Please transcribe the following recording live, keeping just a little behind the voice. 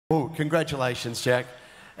Oh, congratulations, Jack.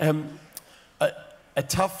 A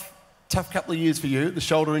tough couple of years for you. The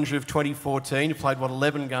shoulder injury of 2014. You played,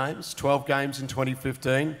 11 games? 12 games in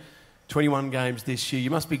 2015, 21 games this year. You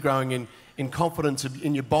must be growing in confidence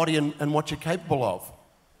in your body and what you're capable of.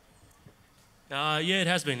 Yeah, it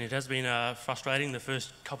has been. It has been frustrating the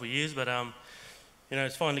first couple of years, but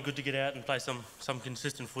it's finally good to get out and play some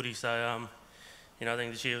consistent footy. So I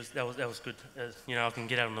think this year that was good. I can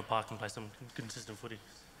get out on the park and play some consistent footy.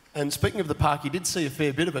 And speaking of the park, you did see a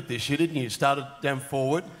fair bit of it this year, didn't you? Started down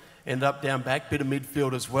forward, ended up down back, bit of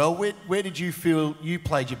midfield as well. Where did you feel you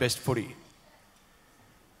played your best footy?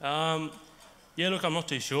 Yeah, look, I'm not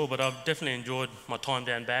too sure, but I've definitely enjoyed my time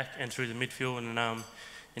down back and through the midfield,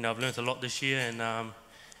 and I've learnt a lot this year, and I'm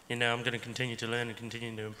going to continue to learn and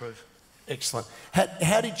continue to improve. Excellent.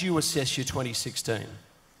 How did you assess your 2016?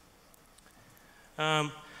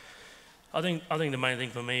 I think the main thing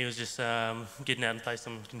for me was just getting out and play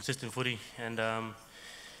some consistent footy, and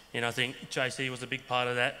I think JC was a big part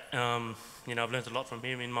of that. I've learnt a lot from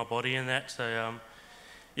him in my body and that. So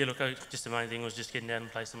just the main thing was just getting out and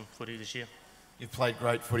play some footy this year. You've played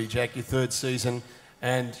great footy, Jack. Your third season,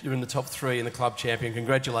 and you're in the top 3 in the club champion.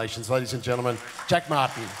 Congratulations, ladies and gentlemen. Jack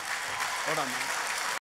Martin. Well done, mate.